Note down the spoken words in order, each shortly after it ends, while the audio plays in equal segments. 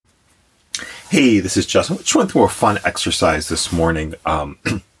Hey, this is Justin. Just went through a fun exercise this morning.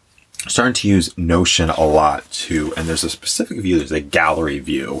 Starting to use Notion a lot too, and there's a specific view, there's a gallery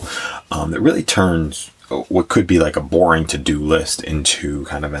view that really turns what could be like a boring to-do list into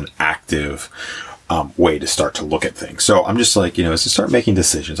kind of an active way to start to look at things. So I'm just like, as to start making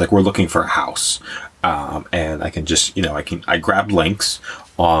decisions, like we're looking for a house, and I can just, I grab links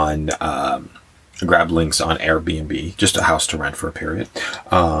on Airbnb, just a house to rent for a period.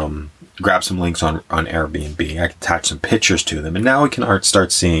 Grab some links on Airbnb. I can attach some pictures to them. And now we can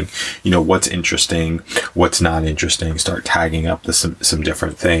start seeing, what's interesting, what's not interesting, start tagging up some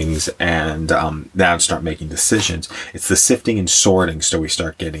different things, and now start making decisions. It's the sifting and sorting. So we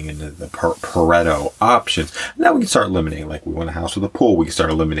start getting into the Pareto options. Now we can start eliminating, like we want a house with a pool. We can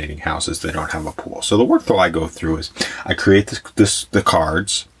start eliminating houses that don't have a pool. So the workflow I go through is I create the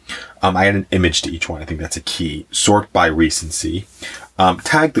cards. I add an image to each one. I think that's a key. Sort by recency.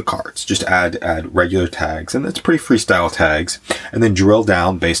 Tag the cards. Just add regular tags, and that's pretty freestyle tags. And then drill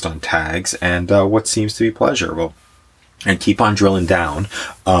down based on tags and what seems to be pleasurable. And keep on drilling down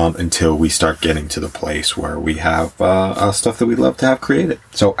until we start getting to the place where we have stuff that we'd love to have created.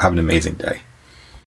 So have an amazing day.